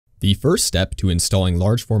The first step to installing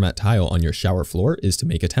large format tile on your shower floor is to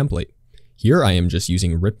make a template. Here I am just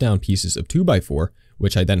using ripped down pieces of 2x4,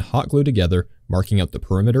 which I then hot glue together, marking out the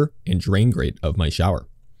perimeter and drain grate of my shower.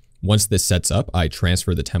 Once this sets up, I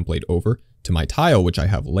transfer the template over to my tile, which I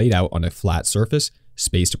have laid out on a flat surface,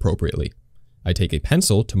 spaced appropriately. I take a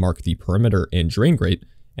pencil to mark the perimeter and drain grate,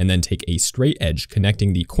 and then take a straight edge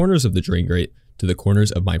connecting the corners of the drain grate to the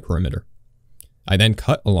corners of my perimeter. I then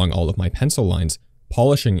cut along all of my pencil lines,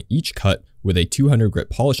 polishing each cut with a 200 grit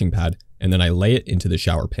polishing pad, and then I lay it into the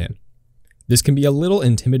shower pan. This can be a little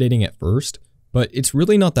intimidating at first, but it's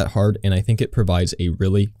really not that hard, and I think it provides a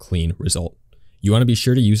really clean result. You want to be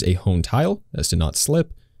sure to use a honed tile as to not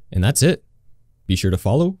slip, and that's it. Be sure to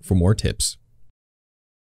follow for more tips.